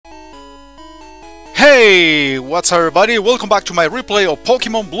Hey, what's up everybody? Welcome back to my replay of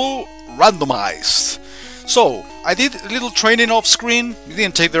Pokemon Blue Randomized. So, I did a little training off screen, it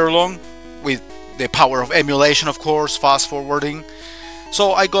didn't take very long, with the power of emulation of course, fast forwarding.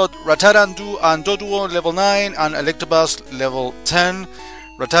 So I got Rattata and Doduo level 9 and Electabuzz level 10.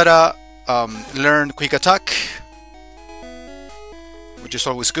 Rattata learned Quick Attack, which is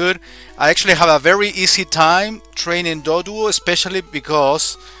always good. I actually have a very easy time training Doduo, especially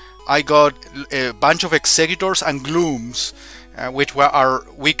because I got a bunch of Executors and Glooms, which are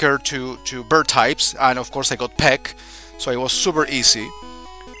weaker to bird types, and of course I got Peck, so it was super easy.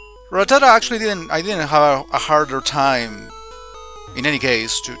 Rattata actually I didn't have a harder time in any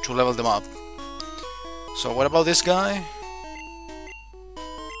case to level them up. So what about this guy?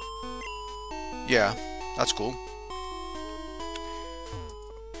 Yeah, that's cool.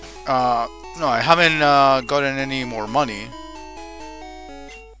 No, I haven't gotten any more money.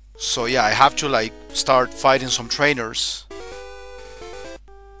 So yeah, I have to like start fighting some trainers.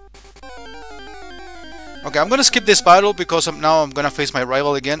 Okay, I'm gonna skip this battle because now I'm gonna face my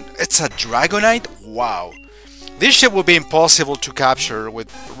rival again. It's a Dragonite? Wow. This shit would be impossible to capture with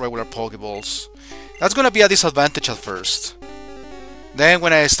regular Pokeballs. That's gonna be a disadvantage at first. Then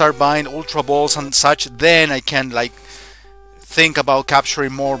when I start buying Ultra Balls and such, then I can like think about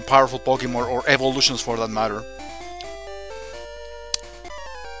capturing more powerful Pokemon or evolutions for that matter.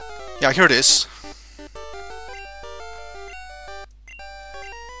 Yeah, here it is.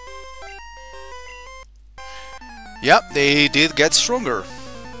 Yep, they did get stronger.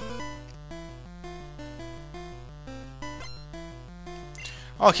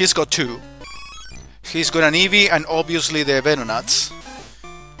 Oh, he's got two. He's got an Eevee and obviously the Venonats.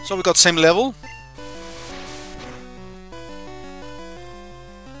 So we got same level.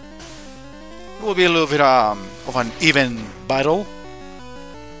 It will be a little bit of an even battle.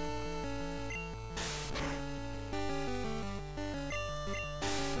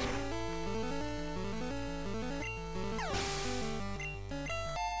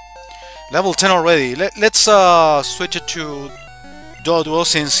 Level 10 already. Let's switch it to Doduo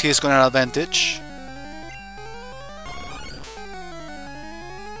since he's got an advantage.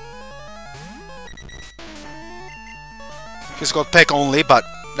 He's got Peck only, but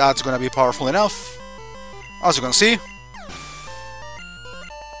that's gonna be powerful enough, as you can see.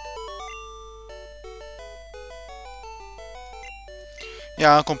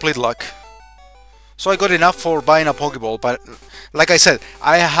 Yeah, complete luck. So I got enough for buying a Pokeball, but like I said,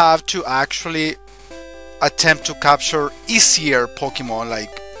 I have to actually attempt to capture easier Pokemon like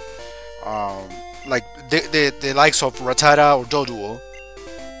the likes of Rattata or Doduo,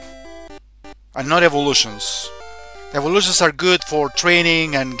 and not evolutions. Evolutions are good for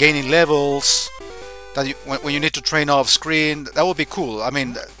training and gaining levels. That when you need to train off screen, that would be cool. I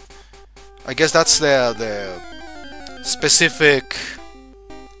mean, I guess that's the specific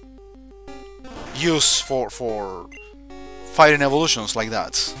use for fighting evolutions like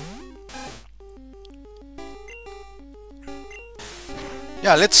that.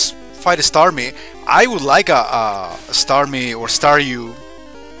 Yeah, let's fight a Starmie. I would like a Starmie or Staryu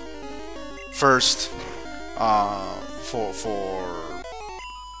first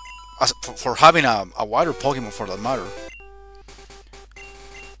for having a water Pokemon for that matter.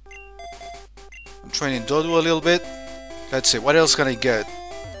 I'm training Doduo a little bit. Let's see, what else can I get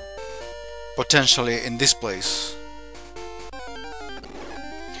potentially in this place?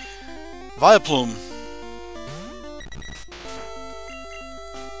 Vileplume.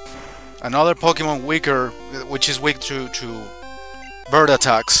 Another Pokemon weaker, which is weak to bird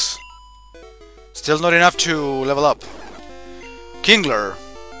attacks. Still not enough to level up. Kingler.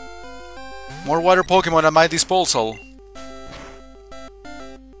 More water Pokemon at my disposal.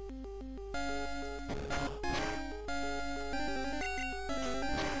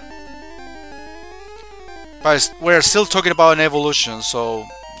 But we're still talking about an evolution, so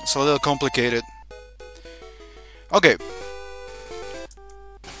it's a little complicated. Okay.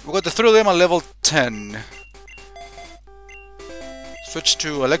 We got the three of them at level 10. Switch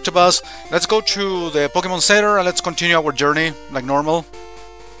to Electabuzz. Let's go to the Pokemon Center and let's continue our journey like normal.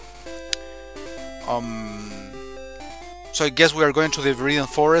 So I guess we are going to the Viridian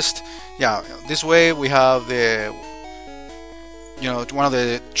Forest. Yeah, this way we have the, you know, one of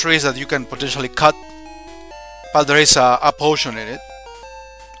the trees that you can potentially cut, but there is a potion in it.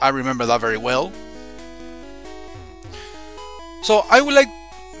 I remember that very well. So I would like,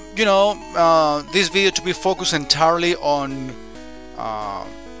 you know, this video to be focused entirely on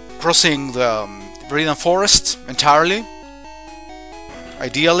crossing the Viridian Forest entirely,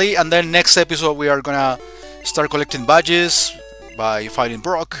 ideally, and then next episode we are gonna start collecting badges by fighting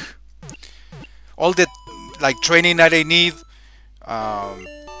Brock. all the like training that I need um,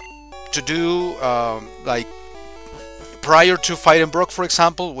 to do, like prior to fighting Brock, for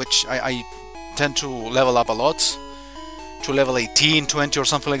example, which I tend to level up a lot, to level 18, 20 or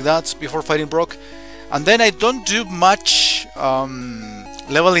something like that before fighting Brock. And then I don't do much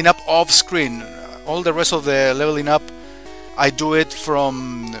leveling up off screen. All the rest of the leveling up, I do it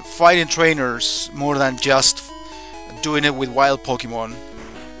from fighting trainers more than just doing it with wild Pokemon.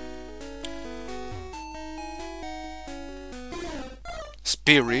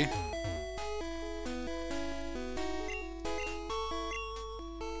 Speary.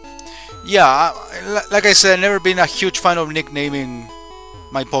 Yeah, like I said, I've never been a huge fan of nicknaming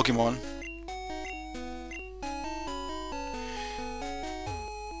my Pokemon.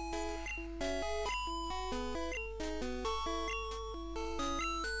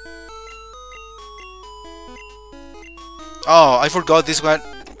 Oh, I forgot this one.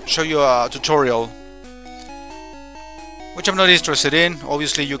 Show you a tutorial, which I'm not interested in.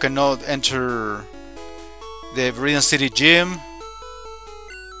 Obviously, you cannot enter the Viridian City Gym.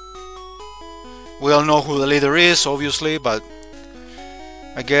 We all know who the leader is, obviously, but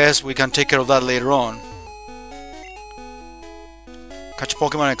I guess we can take care of that later on. Catch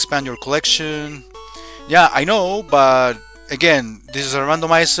Pokemon, expand your collection. Yeah, I know, but again, this is a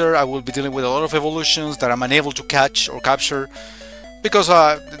randomizer. I will be dealing with a lot of evolutions that I'm unable to catch or capture because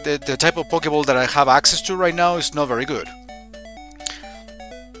the type of Pokeball that I have access to right now is not very good.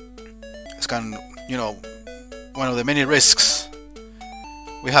 It's kind of, you know, one of the many risks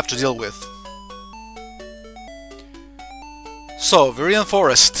we have to deal with. So, Viridian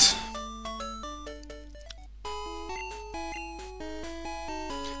Forest.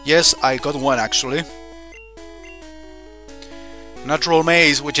 Yes, I got one actually. Natural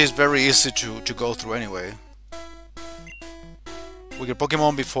Maze, which is very easy to go through anyway. Weaker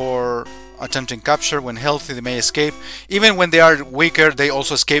Pokemon before attempting capture. When healthy, they may escape. Even when they are weaker, they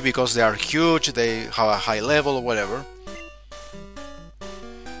also escape because they are huge, they have a high level or whatever.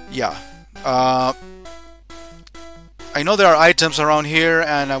 Yeah. I know there are items around here,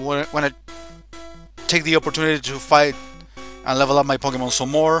 and I want to take the opportunity to fight and level up my Pokemon some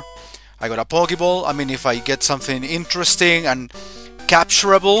more. I got a Pokeball. I mean, if I get something interesting and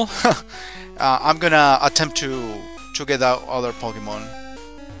capturable, I'm gonna attempt to get that other Pokemon.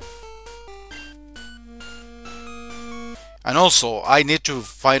 And also, I need to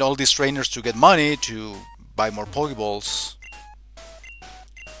fight all these trainers to get money to buy more Pokeballs.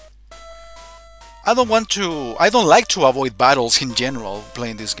 I don't like to avoid battles in general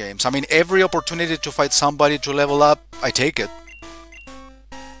playing these games. I mean, every opportunity to fight somebody to level up, I take it.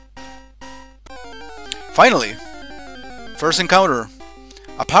 Finally, first encounter,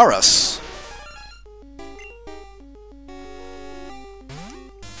 a Paras.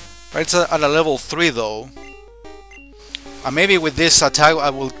 Right, it's at a level 3 though. And maybe with this attack I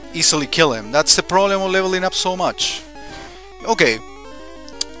will easily kill him. That's the problem of leveling up so much. Okay,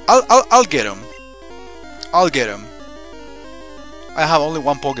 I'll get him. I'll get him. I have only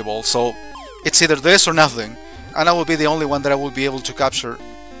one Pokeball, so it's either this or nothing. And I will be the only one that I will be able to capture.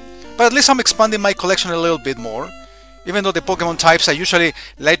 But at least I'm expanding my collection a little bit more. Even though the Pokemon types, I usually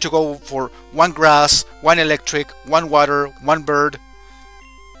like to go for one grass, one electric, one water, one bird.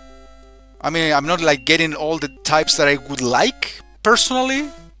 I mean, I'm not like getting all the types that I would like, personally.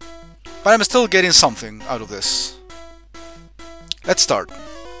 But I'm still getting something out of this. Let's start.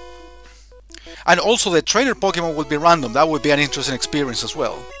 And also the trainer Pokemon will be random. That would be an interesting experience as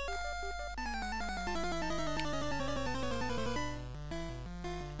well.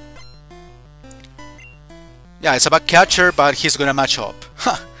 Yeah, it's about catcher, but he's gonna match up.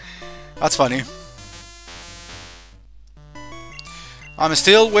 That's funny. I'm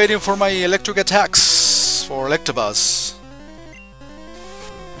still waiting for my electric attacks for Electabuzz.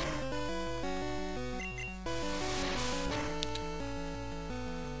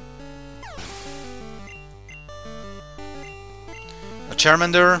 A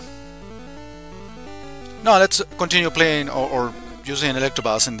Charmander. No, let's continue playing or using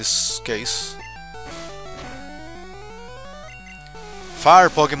Electabuzz in this case. Fire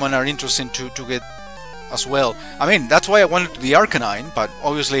Pokemon are interesting to get as well. I mean, that's why I wanted the Arcanine, but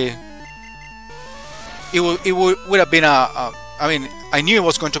obviously it would have been I mean, I knew it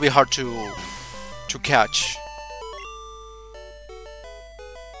was going to be hard to catch.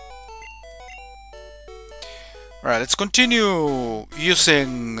 Alright, let's continue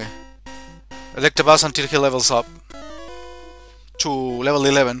using Electabuzz until he levels up to level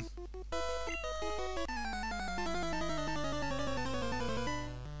 11.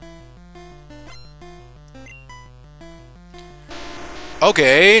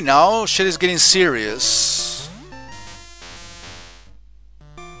 Okay, now shit is getting serious.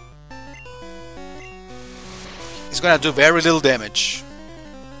 It's gonna do very little damage.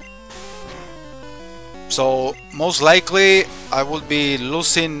 So, most likely, I will be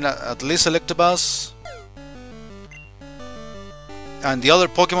losing at least Electabuzz. And the other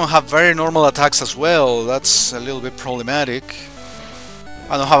Pokemon have very normal attacks as well. That's a little bit problematic.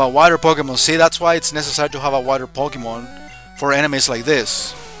 I don't have a water Pokemon. See, that's why it's necessary to have a water Pokemon for enemies like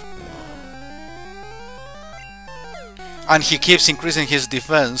this. And he keeps increasing his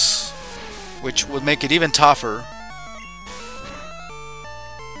defense, which would make it even tougher.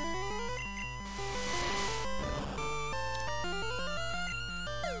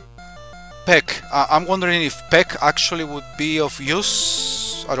 Peck. I'm wondering if Peck actually would be of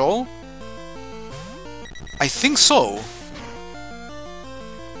use at all? I think so.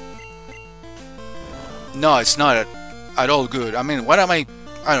 No, it's not at all good. I mean, what am I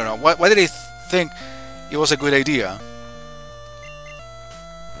don't know. Why did he think it was a good idea?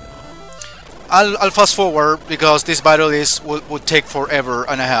 I'll fast forward because this battle would take forever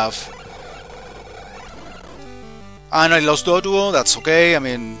and a half. And I lost Doduo, that's okay, I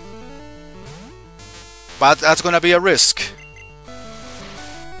mean... But that's gonna be a risk.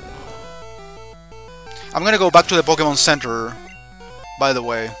 I'm gonna go back to the Pokemon Center, by the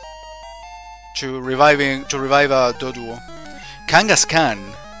way, to revive Doduo.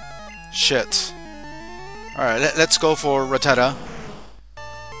 Kangaskhan. Shit. Alright, let's go for Rattata.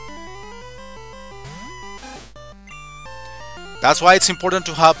 That's why it's important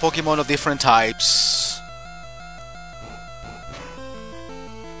to have Pokemon of different types.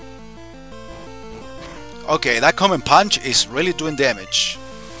 Okay, that Common Punch is really doing damage.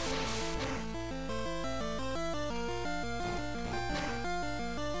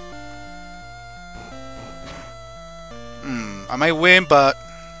 I might win, but...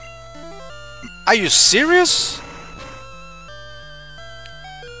 Are you serious?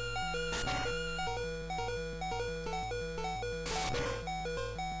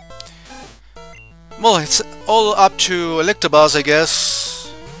 Well, it's all up to Electabuzz, I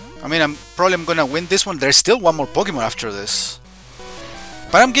guess. I mean, I'm probably gonna win this one. There's still one more Pokemon after this.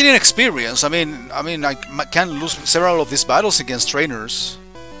 But I'm getting experience. I mean, I can lose several of these battles against trainers.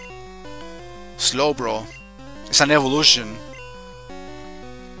 Slowbro. It's an evolution.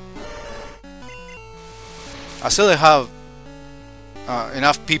 I still have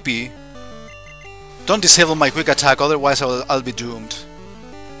enough PP. Don't disable my quick attack, otherwise I'll be doomed.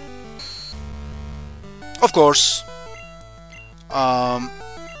 Of course.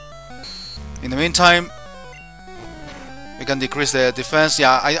 In the meantime, we can decrease the defense.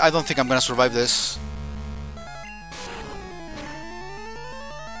 Yeah, I don't think I'm gonna survive this.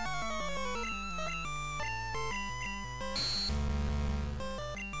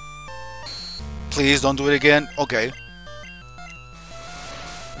 Please don't do it again. Okay.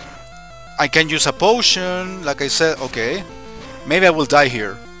 I can use a potion, like I said. Okay. Maybe I will die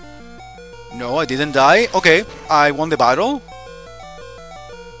here. No, I didn't die. Okay, I won the battle.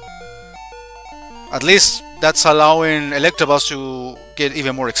 At least that's allowing Electabuzz to get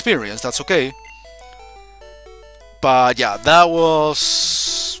even more experience. That's okay. But yeah, that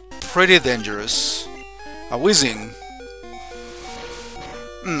was pretty dangerous. A Whizzing.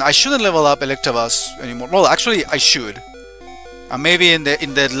 I shouldn't level up Electabuzz anymore. Well, actually, I should. And maybe in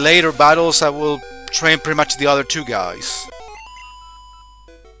the later battles, I will train pretty much the other two guys.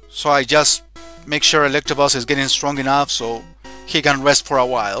 So I just make sure Electabuzz is getting strong enough so he can rest for a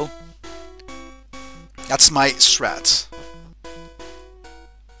while. That's my strat.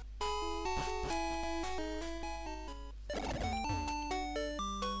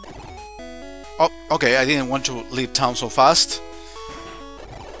 Oh, okay, I didn't want to leave town so fast.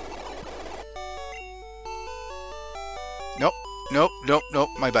 Nope,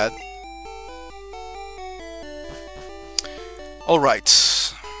 my bad. Alright.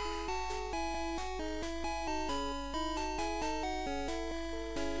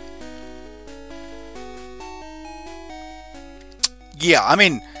 Yeah, I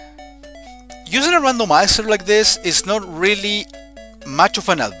mean, using a randomizer like this is not really much of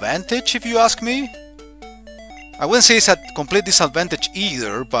an advantage, if you ask me. I wouldn't say it's a complete disadvantage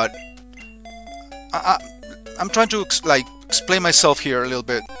either, but I'm trying to explain myself here a little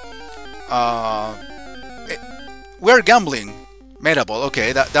bit. We're gambling. Metaball,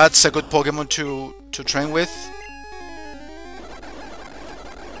 okay, that's a good Pokemon to train with.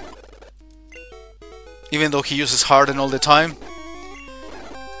 Even though he uses Harden all the time.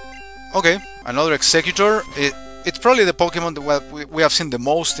 Okay, another Executor. It's probably the Pokemon that we have seen the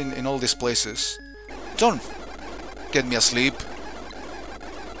most in all these places. Don't get me asleep.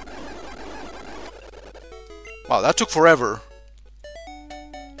 Wow, that took forever.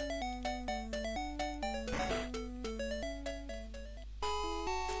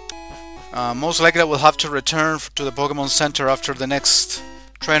 Most likely I will have to return to the Pokemon Center after the next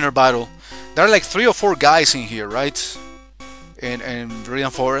trainer battle. There are like 3 or 4 guys in here, right? In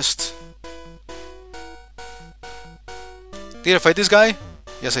Viridian Forest. Did I fight this guy?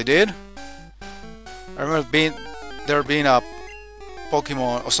 Yes, I did. I remember there being a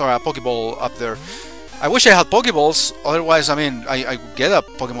Pokemon, oh, sorry, a Pokeball up there. I wish I had Pokeballs, otherwise, I mean, I could get a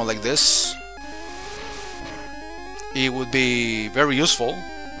Pokemon like this. It would be very useful.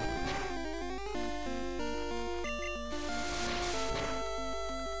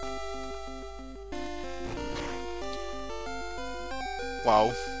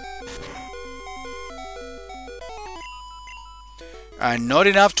 Wow. And not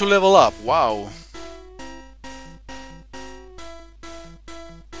enough to level up. Wow.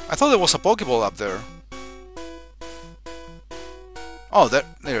 I thought there was a Pokeball up there. Oh, there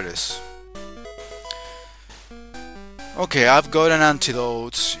it is. Okay, I've got an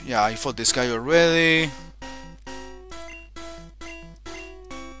antidote. Yeah, I fought this guy already.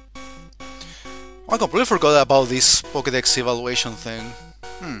 I completely forgot about this Pokédex evaluation thing.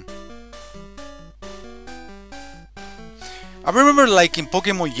 I remember, like, in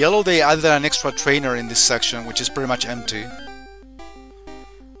Pokemon Yellow they added an extra trainer in this section, which is pretty much empty.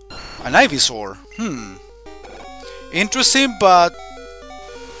 An Ivysaur. Interesting, but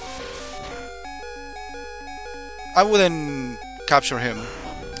I wouldn't capture him.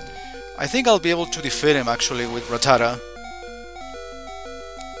 I think I'll be able to defeat him, actually, with Rattata.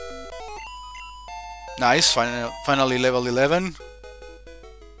 Nice, finally level 11.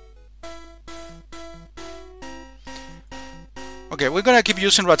 Okay, we're gonna keep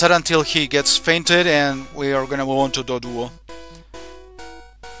using Rattata until he gets fainted, and we are gonna move on to Doduo.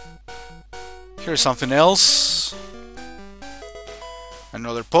 Here's something else.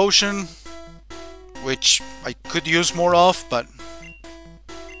 Another potion, which I could use more of, but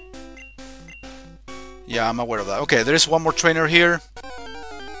yeah, I'm aware of that. Okay, there is one more trainer here,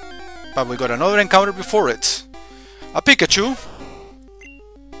 but we got another encounter before it. A Pikachu.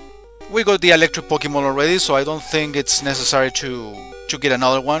 We got the electric Pokemon already, so I don't think it's necessary to get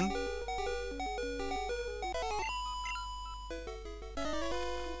another one.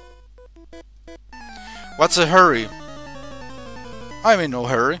 What's a hurry? I'm in no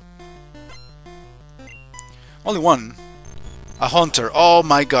hurry. Only one. A hunter. Oh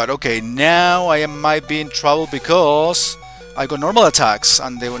my god. Okay, now I might be in trouble because I got normal attacks,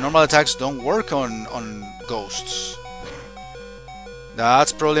 and the normal attacks don't work on ghosts.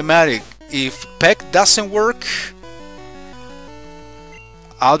 That's problematic. If Peck doesn't work,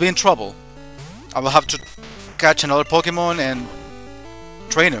 I'll be in trouble. I will have to catch another Pokemon and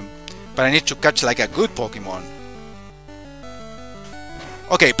train him. But I need to catch like a good Pokemon.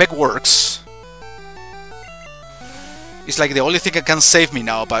 Okay, Peck works. It's like the only thing that can save me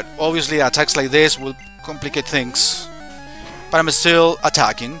now, but obviously attacks like this will complicate things. But I'm still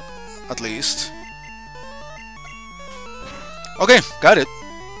attacking, at least. Okay, got it.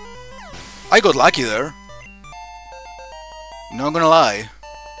 I got lucky there. Not gonna lie.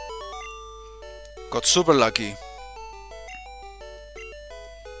 Got super lucky.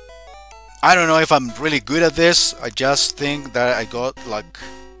 I don't know if I'm really good at this. I just think that I got luck.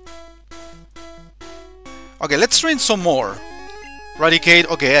 Okay, let's train some more. Raticate.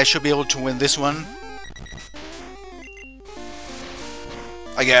 Okay, I should be able to win this one.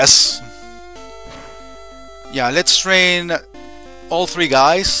 I guess. Yeah, let's train all 3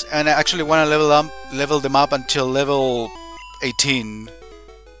 guys, and I actually want to level them up until level 18.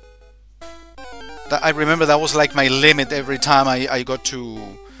 I remember that was like my limit every time I got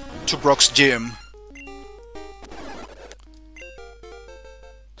to Brock's gym.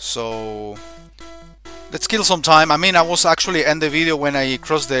 So let's kill some time. I mean, I was actually end the video when I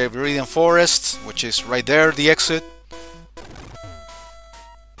crossed the Viridian Forest, which is right there, the exit.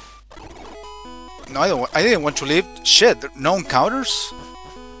 No, I didn't want to leave. Shit, no encounters?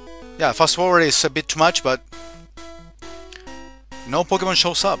 Yeah, fast forward is a bit too much, but no Pokemon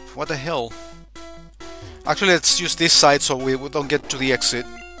shows up. What the hell? Actually, let's use this side so we don't get to the exit.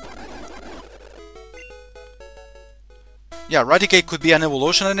 Yeah, Raticate could be an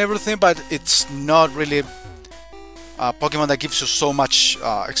evolution and everything, but it's not really a Pokemon that gives you so much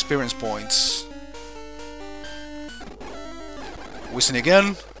experience points. Whizzing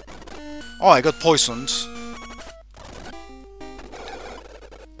again. Oh, I got poisoned.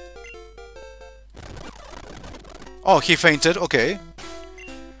 Oh, he fainted, okay.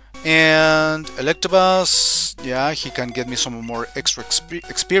 And Electabuzz, yeah, he can get me some more extra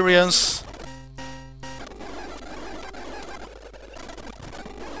experience.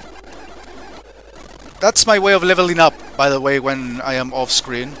 That's my way of leveling up, by the way, when I am off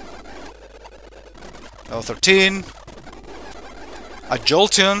screen. Level 13. A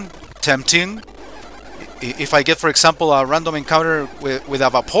Jolteon, tempting. If I get, for example, a random encounter with a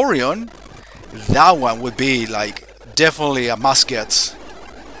Vaporeon, that one would be like definitely a must get.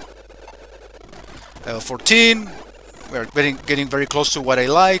 Level 14. We're getting very close to what I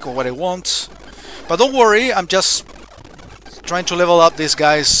like or what I want. But don't worry, I'm just trying to level up these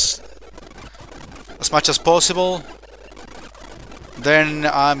guys as much as possible. Then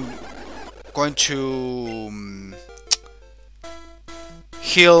I'm going to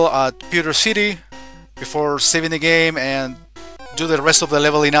heal at Pewter City before saving the game and do the rest of the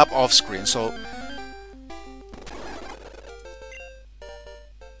leveling up off screen. So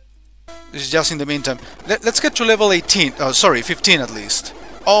this is just in the meantime. Let's get to level 18. Oh, sorry, 15 at least.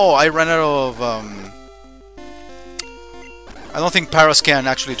 Oh, I ran out of... I don't think Paras can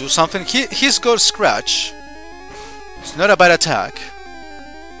actually do something. He's got Scratch. It's not a bad attack.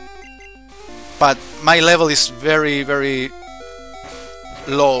 But my level is very, very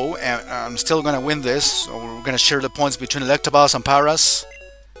low, and I'm still gonna win this. So we're gonna share the points between Electabuzz and Paras.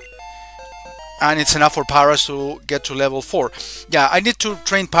 And it's enough for Paras to get to level 4. Yeah, I need to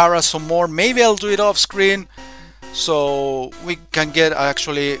train Paras some more. Maybe I'll do it off screen, so we can get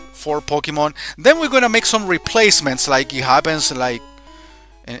actually 4 Pokemon. Then we're gonna make some replacements, like it happens like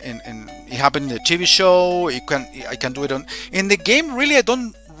it happened in the TV show. I can do it in the game. Really, I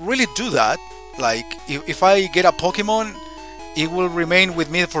don't really do that. Like if I get a Pokemon, it will remain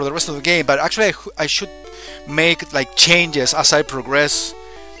with me for the rest of the game. But actually, I should make like changes as I progress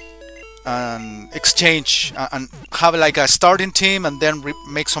and exchange and have like a starting team and then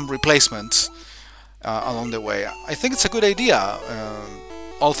make some replacements along the way. I think it's a good idea,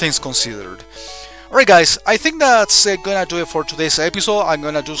 all things considered. Alright guys, I think that's gonna do it for today's episode. I'm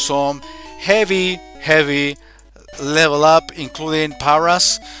gonna do some heavy level up, including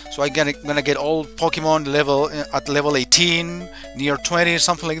Paras. So I'm gonna get all Pokemon at level 18, near 20,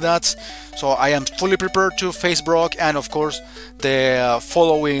 something like that. So I am fully prepared to face Brock and of course the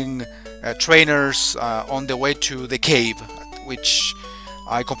following trainers on the way to the cave, which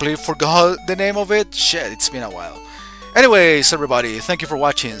I completely forgot the name of it. Shit, it's been a while. Anyways, everybody, thank you for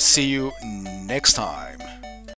watching. See you next time.